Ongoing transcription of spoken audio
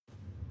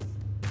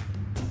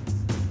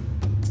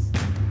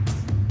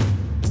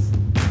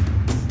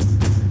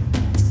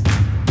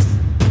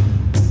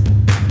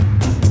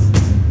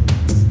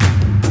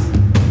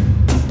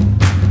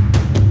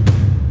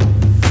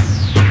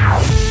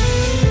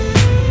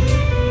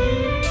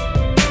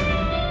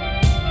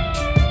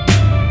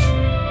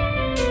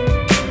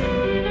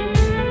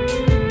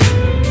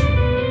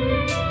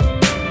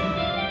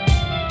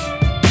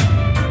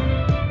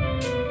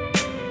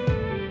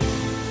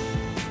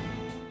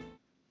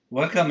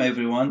Welcome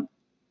everyone.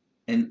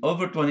 In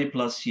over 20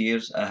 plus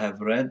years, I have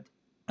read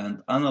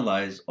and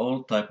analyzed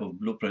all type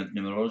of blueprint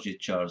numerology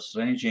charts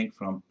ranging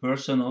from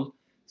personal,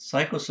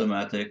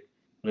 psychosomatic,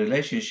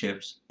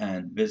 relationships,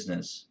 and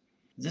business.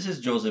 This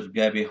is Joseph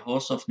Gabby,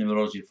 host of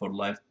Numerology for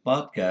Life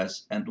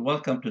podcast, and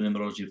welcome to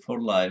Numerology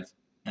for Life,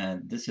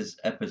 and this is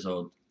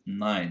episode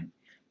 9.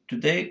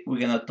 Today, we're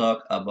going to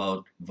talk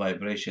about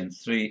vibration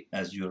 3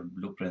 as your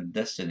blueprint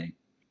destiny.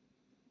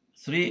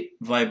 3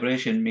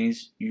 vibration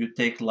means you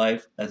take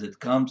life as it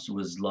comes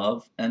with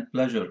love and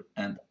pleasure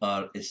and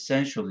are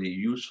essentially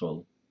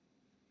useful.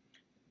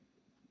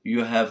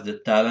 You have the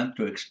talent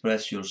to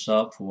express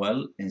yourself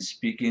well in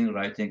speaking,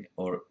 writing,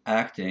 or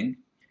acting.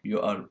 You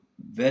are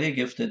very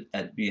gifted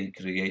at being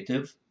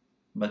creative,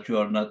 but you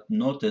are not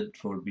noted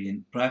for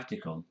being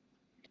practical.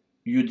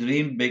 You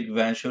dream big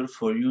venture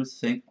for you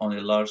think on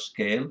a large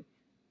scale,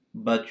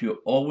 but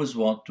you always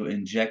want to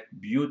inject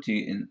beauty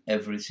in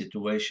every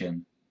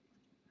situation.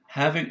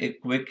 Having a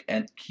quick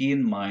and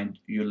keen mind,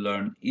 you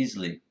learn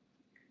easily.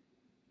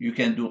 You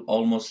can do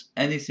almost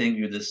anything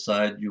you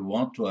decide you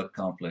want to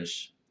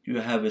accomplish. You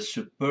have a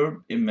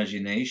superb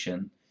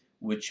imagination,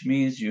 which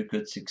means you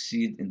could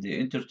succeed in the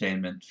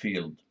entertainment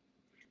field.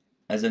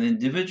 As an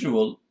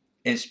individual,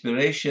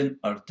 inspiration,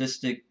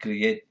 artistic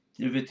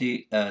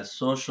creativity,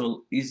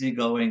 social,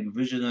 easygoing,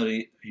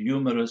 visionary,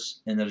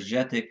 humorous,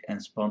 energetic,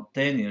 and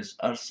spontaneous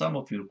are some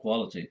of your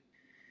qualities.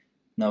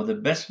 Now, the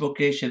best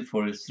vocation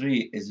for a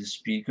 3 is a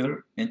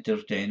speaker,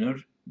 entertainer,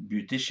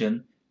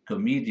 beautician,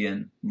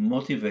 comedian,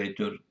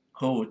 motivator,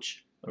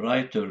 coach,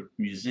 writer,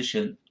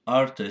 musician,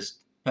 artist,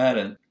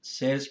 parent,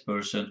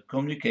 salesperson,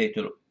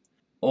 communicator,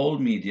 all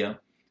media,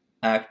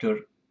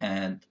 actor,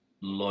 and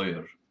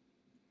lawyer.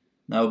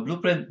 Now,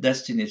 Blueprint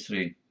Destiny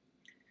 3.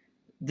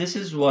 This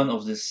is one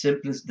of the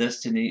simplest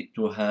destiny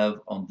to have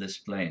on this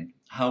plane.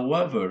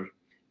 However,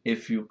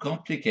 if you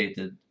complicate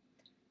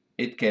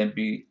it can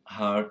be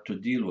hard to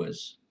deal with.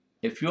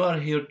 If you are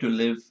here to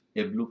live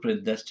a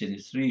Blueprint Destiny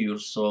 3, your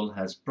soul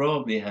has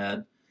probably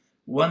had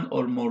one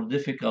or more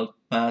difficult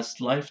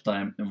past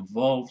lifetime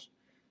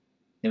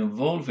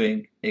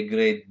involving a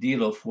great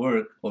deal of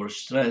work or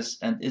stress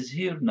and is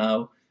here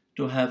now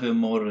to have a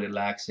more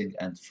relaxing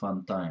and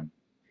fun time.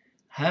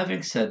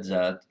 Having said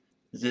that,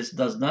 this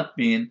does not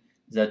mean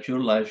that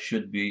your life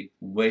should be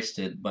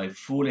wasted by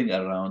fooling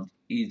around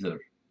either,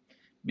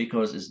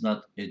 because it's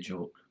not a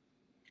joke.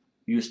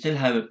 You still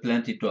have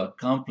plenty to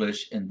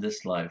accomplish in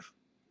this life,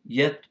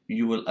 yet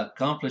you will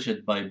accomplish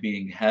it by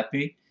being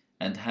happy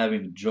and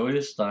having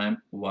joyous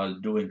time while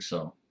doing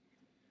so.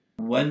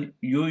 When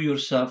you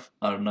yourself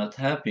are not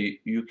happy,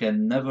 you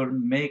can never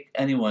make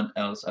anyone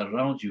else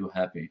around you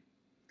happy.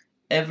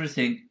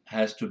 Everything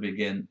has to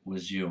begin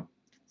with you.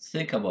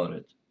 Think about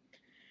it.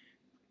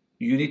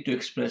 You need to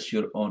express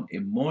your own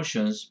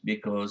emotions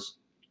because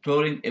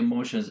storing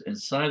emotions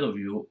inside of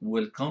you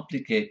will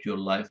complicate your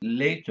life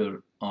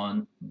later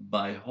on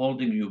by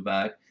holding you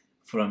back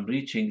from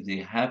reaching the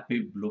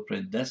happy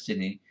blueprint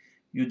destiny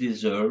you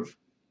deserve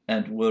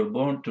and were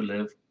born to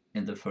live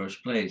in the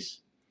first place.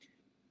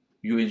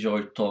 You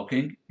enjoy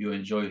talking, you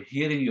enjoy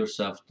hearing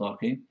yourself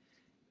talking,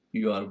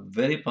 you are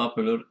very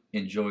popular,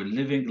 enjoy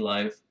living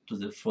life to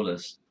the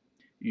fullest.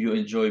 You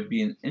enjoy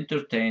being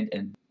entertained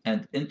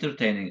and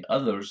entertaining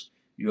others.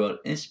 You are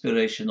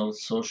inspirational,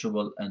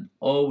 sociable, and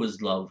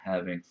always love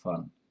having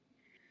fun.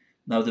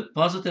 Now, the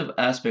positive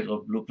aspect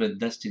of Blueprint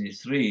Destiny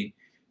 3,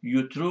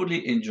 you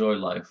truly enjoy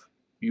life.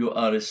 You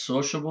are a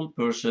sociable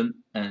person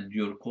and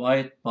you're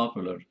quite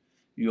popular.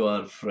 You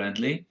are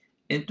friendly,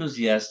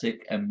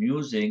 enthusiastic,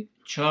 amusing,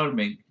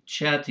 charming,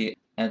 chatty,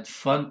 and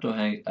fun to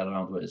hang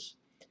around with.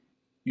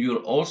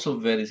 You're also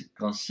very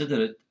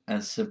considerate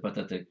and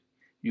sympathetic.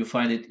 You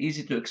find it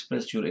easy to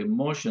express your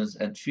emotions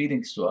and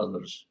feelings to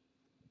others.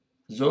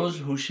 Those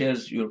who share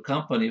your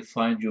company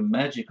find you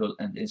magical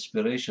and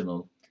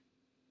inspirational.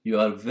 You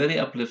are very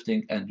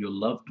uplifting and your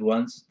loved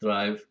ones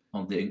thrive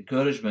on the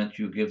encouragement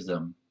you give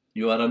them.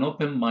 You are an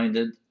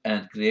open-minded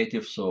and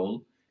creative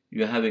soul.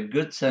 You have a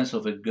good sense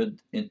of a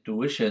good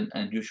intuition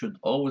and you should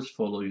always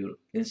follow your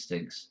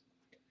instincts.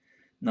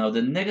 Now,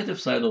 the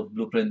negative side of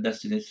Blueprint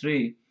Destiny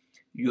 3,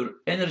 your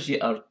energy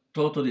are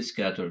totally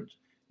scattered.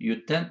 You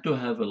tend to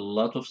have a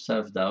lot of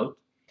self-doubt.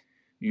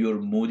 You're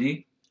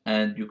moody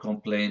and you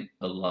complain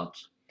a lot.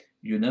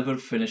 You never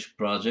finish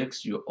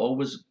projects. You're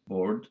always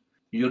bored.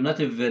 You're not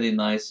a very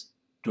nice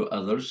to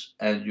others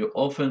and you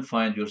often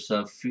find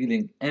yourself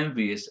feeling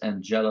envious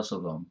and jealous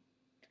of them.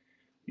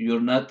 You're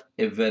not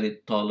a very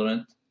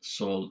tolerant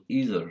soul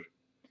either.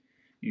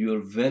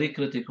 You're very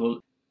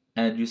critical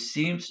and you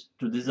seem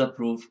to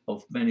disapprove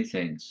of many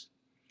things.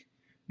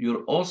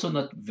 You're also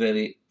not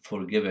very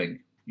forgiving.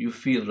 You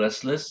feel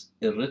restless,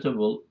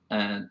 irritable,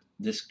 and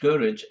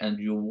discouraged, and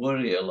you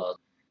worry a lot.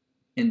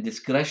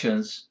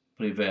 Indiscretions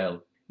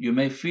prevail. You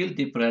may feel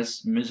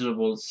depressed,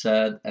 miserable,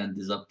 sad, and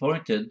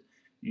disappointed.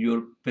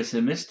 You're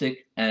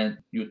pessimistic and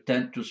you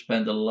tend to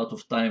spend a lot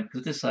of time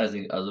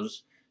criticizing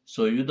others,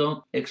 so you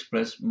don't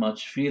express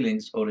much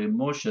feelings or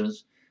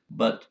emotions,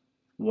 but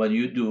when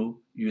you do,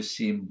 you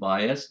seem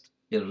biased,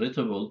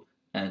 irritable,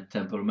 and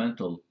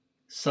temperamental.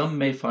 Some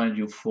may find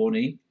you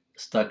phony,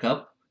 stuck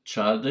up,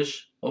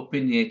 childish,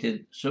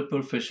 opinionated,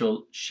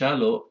 superficial,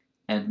 shallow,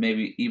 and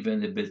maybe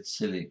even a bit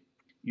silly.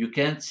 You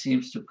can't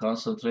seem to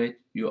concentrate,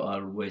 you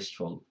are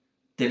wasteful.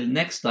 Till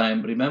next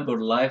time, remember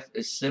life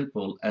is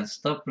simple and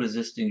stop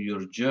resisting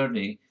your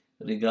journey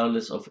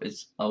regardless of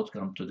its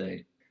outcome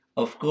today.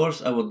 Of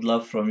course, I would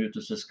love from you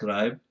to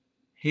subscribe.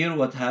 Hear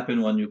what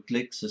happened when you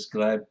click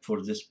subscribe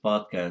for this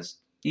podcast.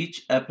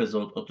 Each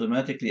episode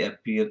automatically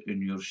appeared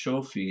in your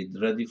show feed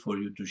ready for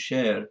you to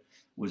share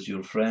with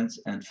your friends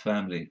and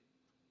family.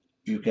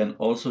 You can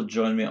also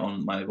join me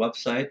on my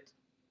website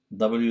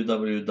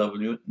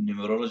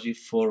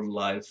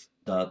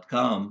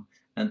www.numerology4life.com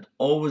and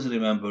always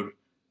remember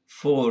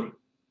 4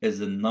 is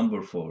the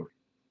number 4.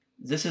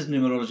 This is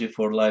Numerology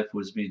for Life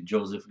with me,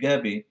 Joseph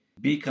Gabby.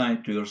 Be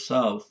kind to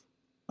yourself.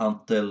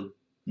 Until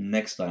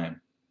next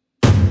time.